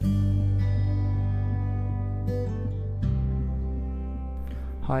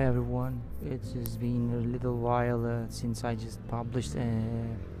Hi everyone, it has been a little while since I just published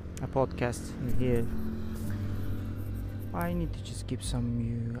a podcast here. I need to just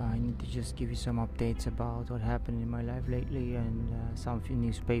I need to just give you some updates about what happened in my life lately, and some few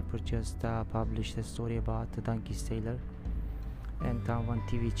newspaper just published a story about the Donkey Taylor, and one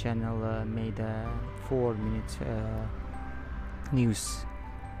TV channel made a 4 minute news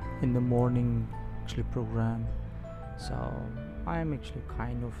in the morning actually program. So I am actually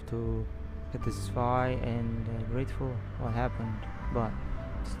kind of to satisfied and grateful what happened, but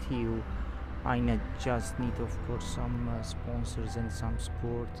still just need of course some sponsors and some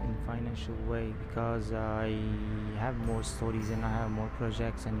support in financial way, because I have more stories and I have more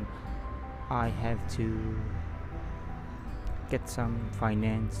projects, and I have to get some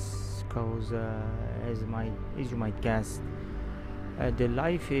finance, because as you might guess, the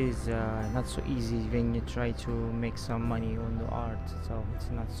life is not so easy when you try to make some money on the art. So it's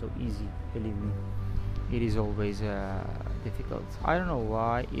not so easy, believe me. It is always difficult. I don't know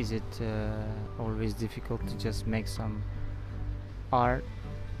why is it always difficult to just make some art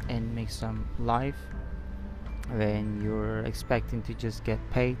and make some life when you're expecting to just get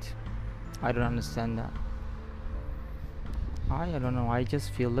paid. I don't understand that. I don't know, I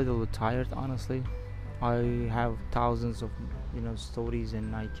just feel a little bit tired, honestly. I have thousands of stories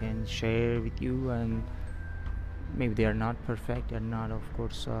and I can share with you, and maybe they are not perfect, they are not of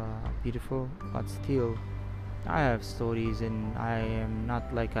course beautiful, but still I have stories, and I am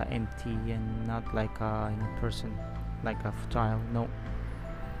not like a empty and not like a person, like a child. No,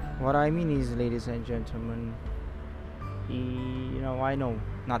 what I mean is, ladies and gentlemen, I know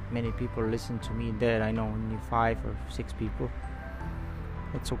not many people listen to me there. I know only 5 or 6 people.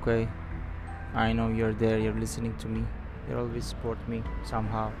 It's okay. I know you're there, you're listening to me, you always support me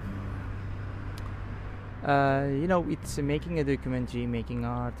somehow. It's making a documentary, making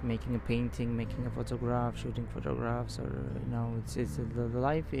art, making a painting, making a photograph, shooting photographs, or it's the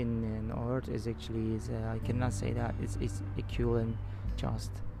life in art is actually I cannot say that it's equal and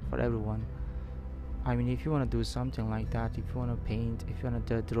just for everyone. I mean, if you want to do something like that, if you want to paint, if you want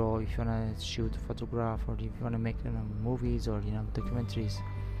to draw, if you want to shoot photograph, or if you want to make movies or documentaries,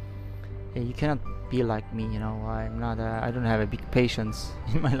 you cannot be like me. I don't have a big patience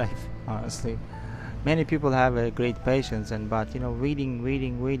in my life, honestly. Many people have a great patience, but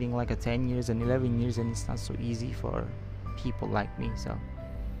waiting like a 10 years and 11 years, and it's not so easy for people like me. So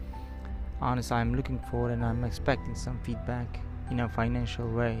honestly, I'm looking forward and I'm expecting some feedback in a financial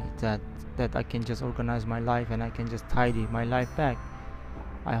way, that I can just organize my life and I can just tidy my life back.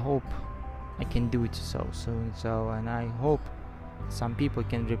 I hope I can do it so soon. And I hope some people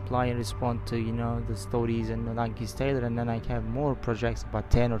can reply and respond to the stories and the Donkey Taylor, and then I have more projects, about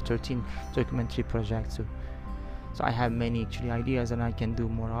 10 or 13 documentary projects too. So I have many actually ideas, and I can do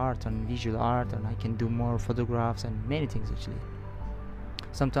more art and visual art, and I can do more photographs and many things actually.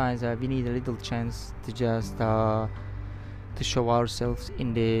 Sometimes we need a little chance to just to show ourselves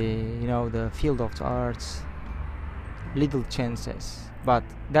in the field of the arts. Little chances, but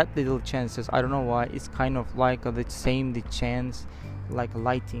that little chances, I don't know why, it's kind of like the chance, like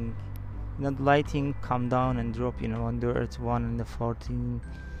lighting. The lighting come down and drop on the earth, 1 in the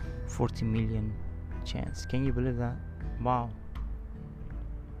 40 million chance. Can you believe that? Wow.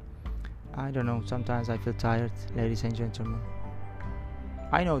 I don't know, sometimes I feel tired, ladies and gentlemen.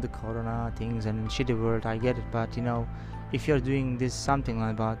 I know the corona things and shitty world, I get it, but if you're doing this something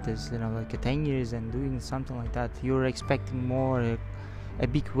about this like 10 years and doing something like that, you're expecting more, a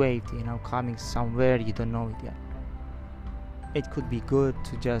big wave coming somewhere, you don't know it yet. It could be good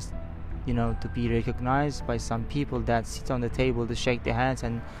to just to be recognized by some people that sit on the table to shake their hands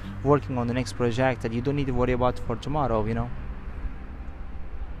and working on the next project that you don't need to worry about for tomorrow.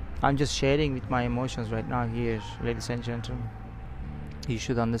 I'm just sharing with my emotions right now here, ladies and gentlemen. You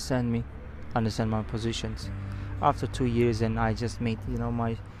should understand me, understand my positions. After 2 years, and I just made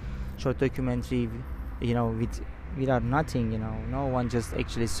my short documentary without nothing. No one just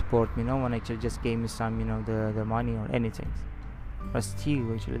actually support me, no one actually just gave me some the money or anything, but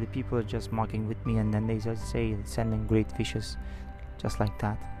still actually the people are just mocking with me, and then they just say sending great wishes just like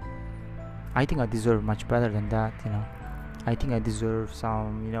that. I think I deserve much better than that. I think I deserve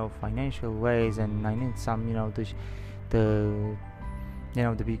some financial ways, and I need some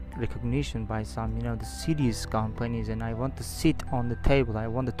the big recognition by some the serious companies, and I want to sit on the table, I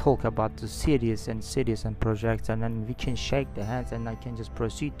want to talk about the serious and projects, and then we can shake the hands, and I can just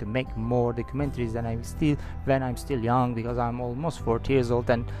proceed to make more documentaries when I'm still young, because I'm almost 40 years old,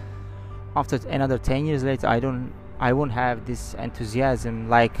 and after another 10 years later I won't have this enthusiasm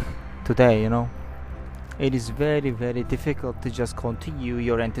like today. it is very, very difficult to just continue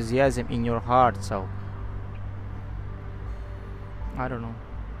your enthusiasm in your heart. So I don't know,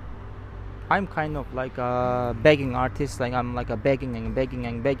 I'm kind of like a begging artist. Like I'm like a begging and begging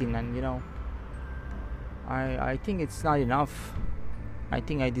and begging, and I think it's not enough. I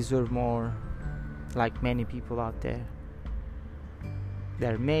think I deserve more, like many people out there.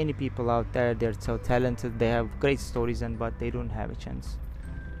 There are many people out there, they're so talented, they have great stories, but they don't have a chance.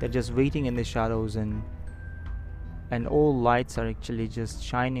 They're just waiting in the shadows, and all lights are actually just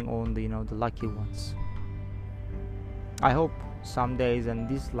shining on the lucky ones. I hope some days, and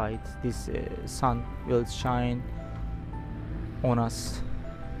this light, this sun will shine on us.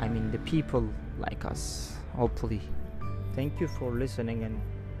 I mean, the people like us, hopefully. Thank you for listening, and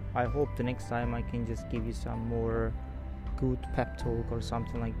I hope the next time I can just give you some more good pep talk or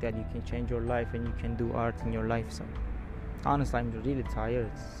something like that. You can change your life and you can do art in your life. So honestly, I'm really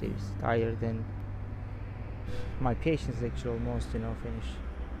tired, seriously tired, and my patience is actually almost finished.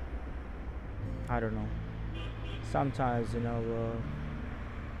 I don't know, sometimes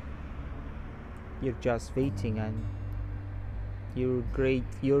you're just waiting, and you're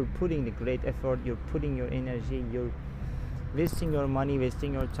putting the great effort, you're putting your energy, you're wasting your money,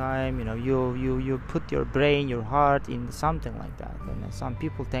 wasting your time, you put your brain, your heart in something like that. And some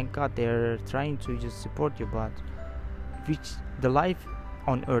people, thank God, they're trying to just support you, but which the life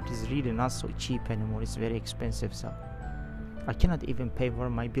on earth is really not so cheap anymore. It's very expensive. So I cannot even pay for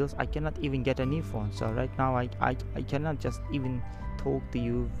my bills, I cannot even get a new phone. So right now I cannot just even talk to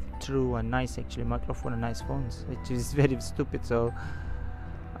you through a nice actually microphone and nice phones, which is very stupid. So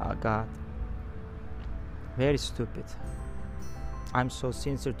God, very stupid. I'm so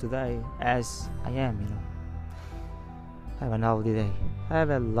sincere today as I am. Have a lovely day. Have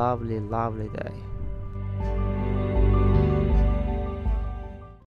a lovely, lovely day.